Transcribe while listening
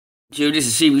Dude, this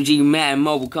is CBG Madden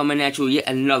Mobile coming at you with yet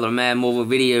another Madden Mobile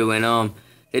video, and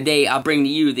today I bring to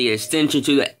you the extension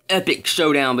to the epic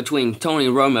showdown between Tony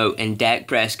Romo and Dak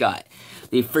Prescott,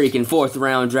 the freaking 4th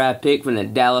round draft pick from the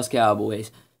Dallas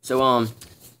Cowboys. So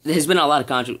there's been a lot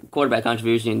of quarterback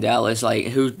controversy in Dallas, like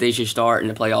who they should start in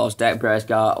the playoffs, Dak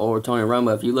Prescott or Tony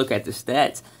Romo. If you look at the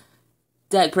stats,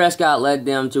 Dak Prescott led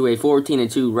them to a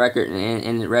 14-2 record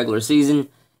in the regular season.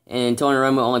 And Tony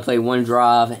Romo only played one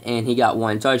drive, and he got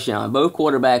one touchdown. Both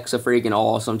quarterbacks are freaking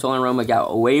awesome. Tony Romo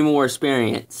got way more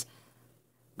experience.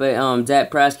 But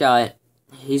Dak Prescott,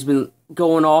 he's been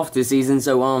going off this season.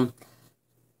 So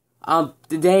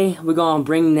today we're gonna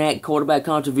bring that quarterback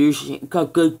controversy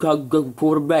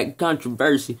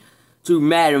to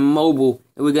Madden Mobile,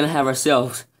 and we're gonna have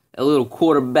ourselves a little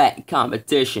quarterback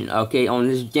competition. Okay, on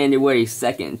this January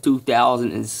 2nd,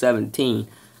 2017.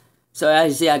 So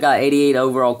as you see, I got 88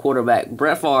 overall quarterback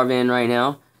Brett Favre in right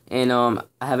now, and I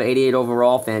have an 88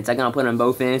 overall offense. I'm gonna put them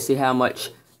both in, see how much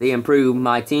they improve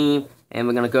my team, and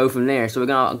we're gonna go from there. So we're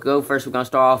gonna go first. We're gonna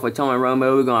start off with Tony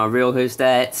Romo. We're gonna reel his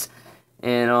stats,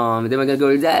 and then we're gonna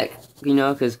go to Dak. You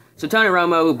know, so Tony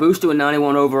Romo boosted to a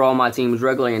 91 overall. My team was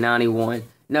regularly a 91,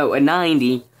 no, a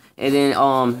 90, and then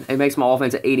it makes my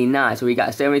offense an 89. So we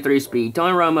got 73 speed.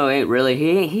 Tony Romo ain't really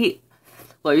he.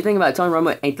 Well, you think about it, Tony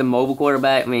Romo ain't the mobile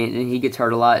quarterback. I mean, he gets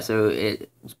hurt a lot, so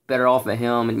it's better off of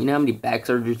him. And you know how many back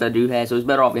surgeries that dude has, so it's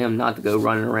better off of him not to go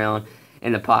running around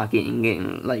in the pocket and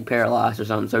getting, like, paralyzed or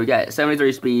something. So we got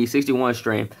 73 speed, 61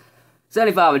 strength,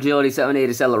 75 agility, 78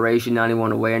 acceleration,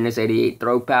 91 awareness, 88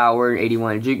 throw power,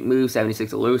 81 juke move,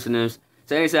 76 elusiveness,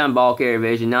 77 ball carrier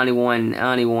vision, 91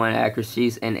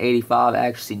 accuracies, and 85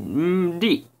 accuracy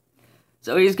deep.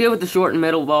 So he's good with the short and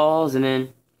middle balls, and then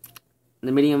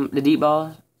the deep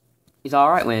balls, he's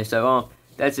alright with. So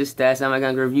that's his stats. Now I'm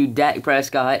gonna review Dak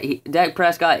Prescott. Dak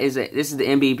Prescott this is the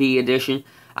MVP edition.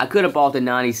 I could have bought the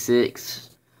 96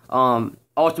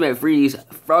 Ultimate Freeze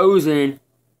Frozen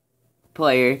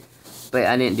player, but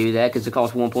I didn't do that because it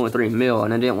cost 1.3 mil,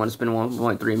 and I didn't want to spend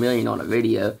 1.3 million on a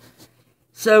video.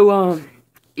 So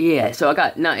yeah, so I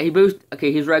got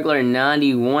he's regular in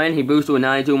 91. He boosted to a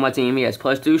 92 on my team. He has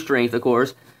 +2 strength, of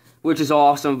course, which is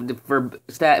awesome for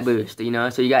stat boost, you know.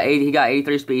 So he got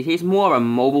 83 speed. He's more of a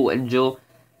mobile, agile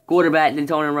quarterback than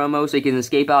Tony Romo, so he can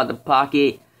escape out the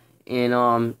pocket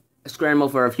and scramble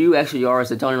for a few extra yards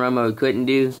that Tony Romo couldn't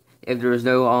do if there was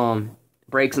no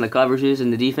breaks in the coverages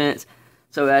in the defense.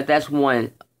 So that's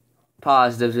one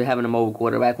positive to having a mobile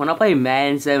quarterback. When I play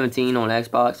Madden 17 on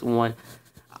Xbox One,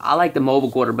 I like the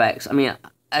mobile quarterbacks. I mean,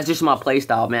 that's just my play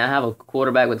style, man. I have a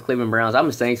quarterback with the Cleveland Browns. I'm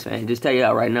a Saints fan. Just tell you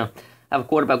that right now. I have a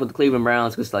quarterback with the Cleveland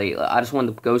Browns because, like, I just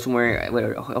wanted to go somewhere with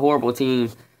a horrible team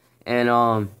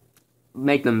and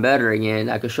make them better again.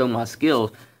 I could show my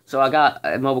skills. So I got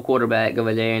a mobile quarterback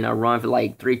over there, and I run for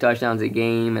like 3 touchdowns a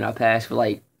game, and I pass for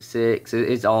like 6.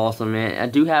 It's awesome, man. I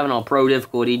do have it on pro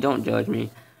difficulty. Don't judge me.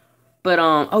 But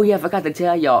oh yeah, I forgot to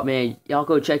tell y'all, man. Y'all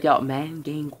go check out Madden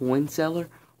Game Coin Seller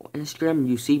on Instagram.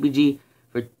 Use CBG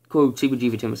for code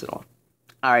CBG for 10% off.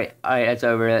 All right, that's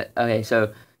over it. Okay,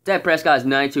 so Dak Prescott is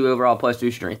 92 overall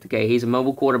 +2 strength. Okay, he's a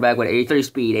mobile quarterback with 83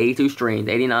 speed, 82 strength,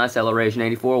 89 acceleration,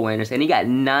 84 awareness, and he got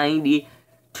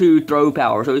 92 throw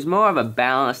power. So he's more of a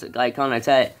balanced, like, kind of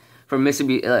attack from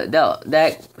Mississippi.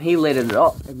 Dak, he lit it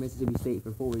up at Mississippi State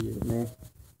for 4 years, man.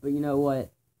 But you know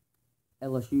what?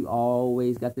 LSU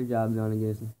always got their job done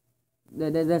against him.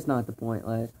 That's not the point.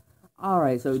 Like, all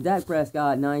right, so Dak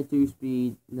Prescott, 92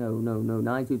 speed,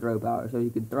 92 throw power. So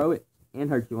he could throw it and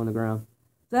hurt you on the ground.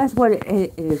 So that's what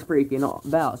it is freaking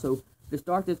about. So to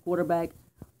start this quarterback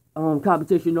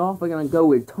competition off, we're gonna go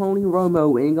with Tony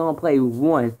Romo and gonna play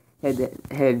one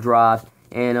head-to-head drive,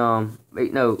 and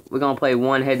we're gonna play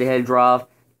one head-to-head drive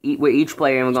with each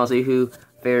player, and we're gonna see who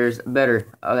fares better.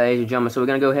 Okay, ladies and gentlemen. So we're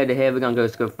gonna go head-to-head. We're gonna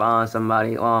go find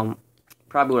somebody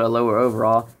probably with a lower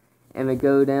overall, and we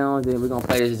go down. Then we're gonna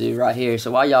play this dude right here.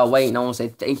 So while y'all waiting, I want to say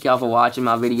thank y'all for watching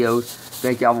my videos.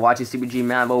 Thank y'all for watching CBG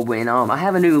Madden Mobile. And I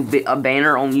have a new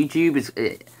banner on YouTube.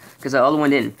 Because the other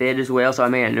one didn't fit as well, so I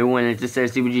made a new one. It just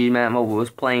says CBG Madden Mobile was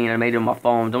playing, and I made it on my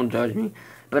phone. Don't judge me.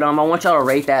 But I want y'all to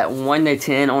rate that 1 to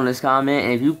 10 on this comment.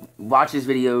 And if you watch this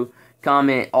video,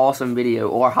 comment awesome video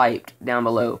or hyped down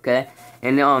below. Okay.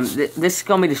 And this is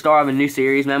gonna be the start of a new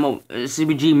series.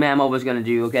 CBG Madden Mobile is gonna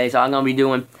do. Okay. So I'm gonna be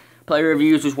doing player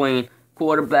reviews between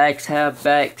quarterbacks,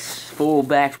 halfbacks,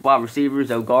 fullbacks, wide receivers,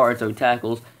 guards,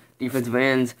 tackles, defensive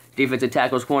ends, defensive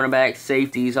tackles, cornerbacks,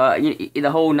 safeties,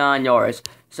 the whole 9 yards.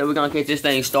 So we're gonna get this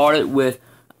thing started with,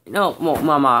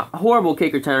 my horrible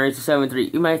kick returner is a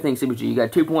 7-3. You might think CBG, you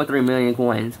got 2.3 million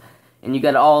coins, and you got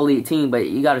an all-elite team, but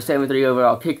you got a 7-3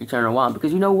 overall kick returner. Why?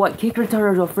 Because you know what? Kick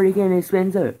returners are freaking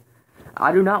expensive.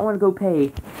 I do not want to go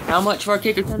pay how much for a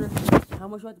kick returner? How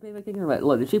much do I have to pay for a kick returner?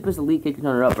 Look, the cheapest elite kick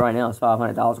returner up right now is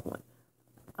 500,000 coins.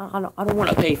 I don't want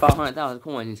to pay 500,000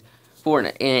 coins for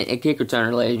a kick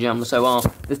returner, ladies and gentlemen. So,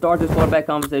 to start this quarterback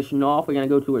conversation off, we're going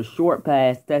to go to a short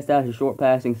pass, test out his short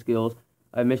passing skills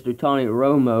of Mr. Tony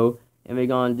Romo, and we're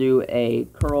going to do a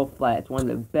curl flat. It's one of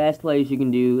the best plays you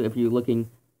can do if you're looking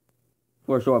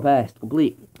for a short pass to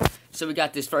complete. So we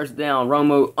got this first down,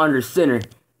 Romo under center.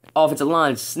 Offensive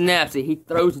line snaps it. He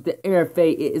throws it to air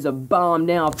fade. It is a bomb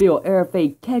downfield. Air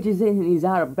fade catches it, and he's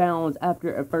out of bounds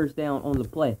after a first down on the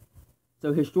play.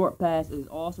 So his short pass is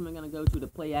awesome. I'm going to go to the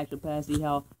play action pass, see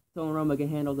how Tony Romo can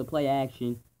handle the play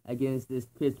action against this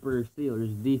Pittsburgh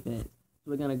Steelers defense.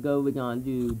 So we're going to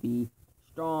do the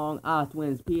strong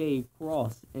I-twins PA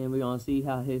cross, and we're going to see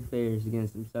how his fares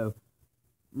against him. So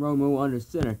Romo under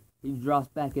center. He drops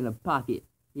back in the pocket.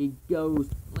 He goes,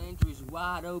 Landry's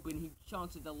wide open. He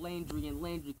chunks it to Landry, and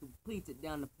Landry completes it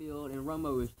down the field, and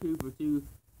Romo is 2 for 2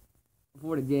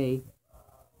 for the day.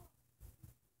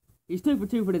 He's 2 for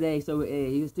 2 for the day, so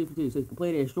he's 2 for 2. So he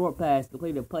completed a short pass,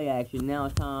 completed a play action. Now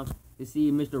it's time to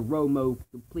see Mr. Romo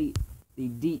complete the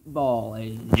deep ball,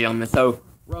 ladies and gentlemen. So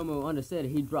Romo under center.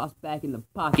 He drops back in the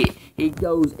pocket. He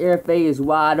goes, air fade is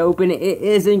wide open. It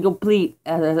is incomplete,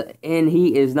 and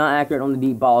he is not accurate on the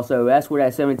deep ball. So that's where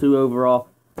that 72 overall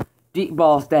deep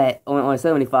ball stat on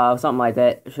 75, something like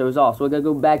that, shows off. So we're going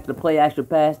to go back to the play action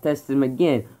pass, test him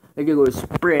again. We're going to go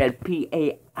to spread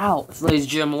PA out. Ladies and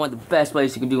gentlemen, one of the best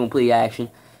plays you can do in play action.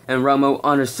 And Romo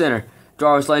under center.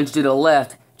 Jarvis Landry to the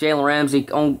left. Jalen Ramsey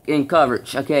in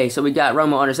coverage. Okay, so we got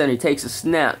Romo under center. He takes a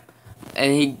snap.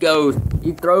 And he throws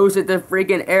it to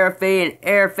freaking air fade. And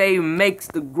air fade makes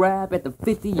the grab at the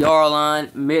 50-yard line,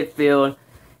 midfield.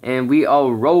 And we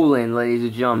are rolling, ladies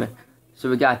and gentlemen. So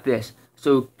we got this.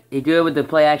 So he's good with the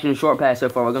play action short pass so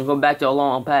far. We're going to go back to a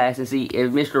long pass and see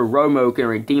if Mr. Romo can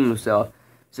redeem himself.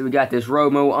 So we got this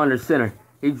Romo under center.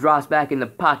 He drops back in the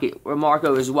pocket.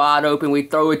 Marco is wide open. We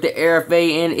throw it to air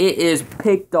fade, and it is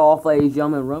picked off, ladies and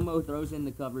gentlemen. Romo throws in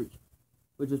the coverage,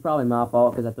 which is probably my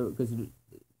fault because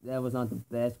that was not the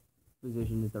best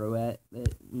position to throw at.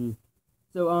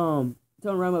 So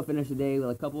Tony Romo finished the day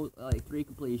with a 3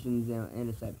 completions and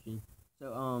interception.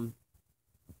 So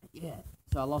yeah.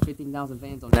 So I lost 15,000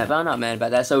 fans on that, but I'm not mad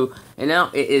about that. So, and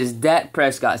now it is Dak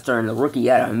Prescott's turn, the rookie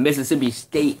out of Mississippi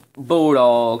State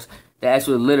Bulldogs that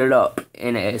actually lit it up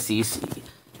in the SEC.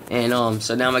 And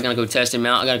so now we're going to go test him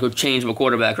out. I got to go change my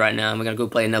quarterback right now. We're going to go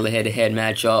play another head-to-head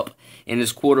matchup. And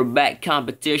this quarterback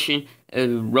competition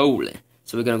is rolling.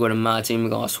 So we're going to go to my team. We're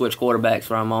going to switch quarterbacks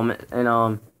for a moment. And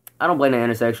I don't blame the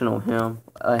intersection on him,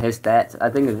 his stats. I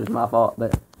think it's just my fault,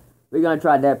 but we're going to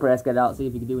try Dak Prescott out, see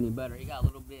if he can do any better. He got a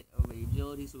little bit of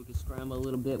agility, so we can scramble a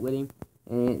little bit with him.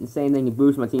 And the same thing, he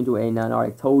boosted my team to an 89. I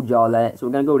already told y'all that. So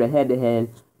we're going to go to head-to-head,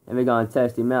 and we're going to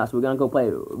test him out. So we're going to go play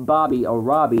Bobby or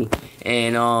Robbie,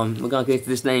 and we're going to get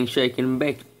this thing shaking and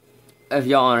baked, if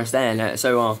y'all understand that.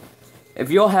 So if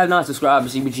y'all have not subscribed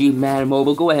to CBG Madden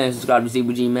Mobile, go ahead and subscribe to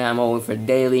CBG Madden Mobile for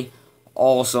daily,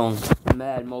 awesome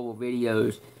Madden Mobile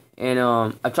videos. And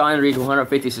I'm trying to reach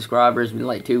 150 subscribers in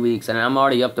like 2 weeks, and I'm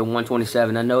already up to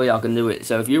 127. I know y'all can do it.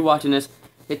 So if you're watching this,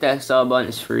 hit that sub button.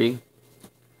 It's free.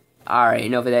 Alright,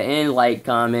 enough of that. And like,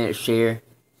 comment, share,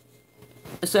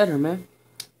 etc. man.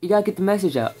 You gotta get the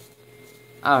message out.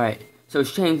 Alright, so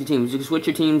change the teams. You can switch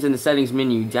your teams in the settings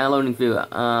menu. Downloading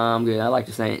field. I'm good. I like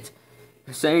the Saints.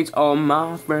 The Saints are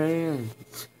my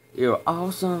friends. You're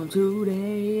awesome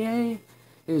today.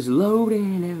 It's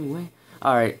loading anyway.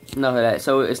 Alright, enough of that.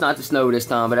 So it's not the snow this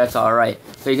time, but that's alright.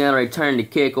 So you're going to return the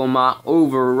kick on my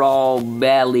overall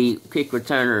badly kick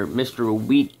returner, Mr.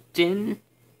 Wheaton.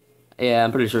 Yeah,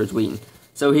 I'm pretty sure it's Wheaton.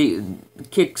 So he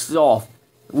kicks off.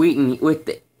 Wheaton with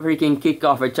the freaking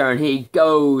kickoff return. He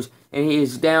goes, and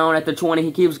he's down at the 20.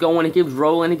 He keeps going, he keeps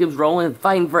rolling,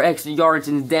 fighting for extra yards,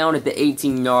 and down at the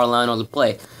 18-yard line on the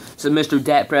play. So Mr.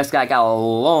 Dak Prescott got a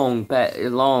long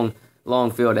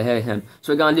field ahead of him.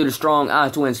 So we're going to do the strong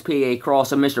I-twins PA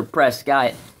cross of Mr.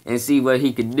 Prescott and see what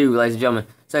he can do, ladies and gentlemen.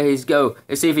 So he's go.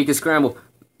 Let's see if he can scramble.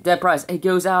 Dak Prescott, he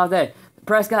goes out there.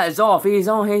 Prescott is off. He's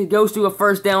on. He goes to a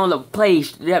first down on the play.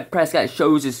 Dak Prescott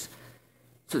shows his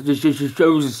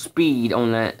speed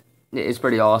on that. It's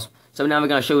pretty awesome. So now we're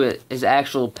going to show his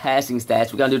actual passing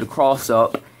stats. We're going to do the cross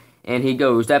up. And he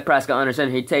goes. Dak Prescott under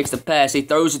center. He takes the pass. He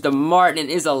throws it to Martin. And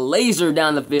is a laser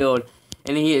down the field.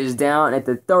 And he is down at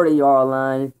the 30-yard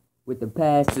line with the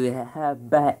pass to the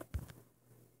halfback.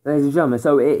 Ladies and gentlemen,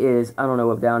 so it is, I don't know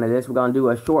what down it is. We're going to do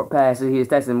a short pass. He is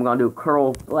testing. We're going to do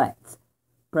curl flats.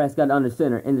 Prescott under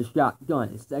center in the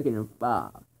shotgun. It's 2nd and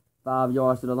 5. 5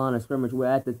 yards to the line of scrimmage. We're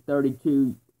at the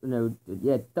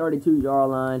 32-yard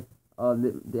line of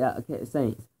the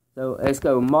Saints. So let's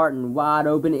go. Martin wide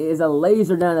open. It is a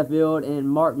laser down the field, and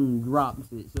Martin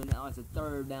drops it. So now it's a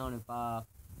 3rd down and 5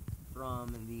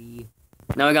 from the.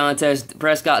 Now we're gonna test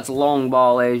Prescott's long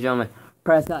ball, ladies and gentlemen.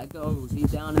 Prescott goes.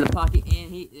 He's down in the pocket,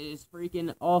 and he is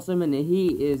freaking awesome, and he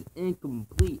is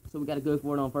incomplete. So we got to go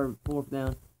for it on 4th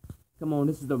down. Come on,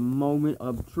 this is the moment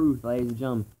of truth, ladies and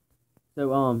gentlemen.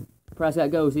 So,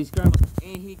 Prescott goes. He scrambles,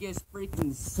 and he gets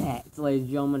freaking sacked, ladies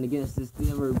and gentlemen, against this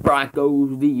Denver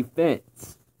Broncos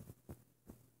defense.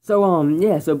 So,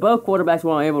 yeah, so both quarterbacks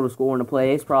weren't able to score in the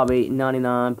play. It's probably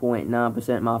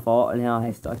 99.9% my fault and how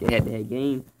I stuck a head-to-head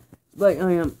game. But,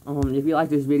 if you like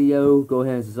this video, go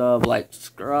ahead and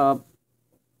subscribe.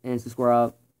 And,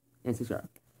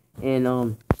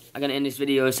 I'm gonna end this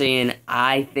video saying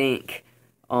I think,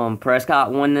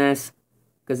 Prescott won this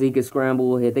because he could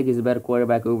scramble. I think he's a better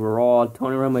quarterback overall.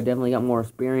 Tony Romo definitely got more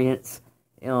experience.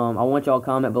 I want y'all to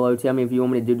comment below. Tell me if you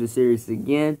want me to do this series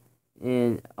again.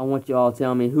 And I want y'all to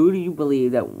tell me, who do you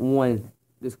believe that won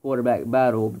this quarterback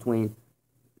battle between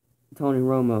Tony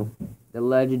Romo, the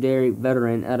legendary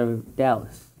veteran out of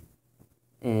Dallas,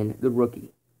 and the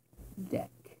rookie,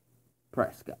 Dak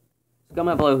Prescott? So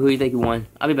comment below who you think you won.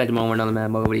 I'll be back tomorrow with another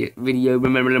Madden Mobile video.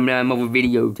 Remember the Madden Mobile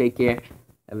video. Take care.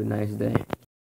 Have a nice day.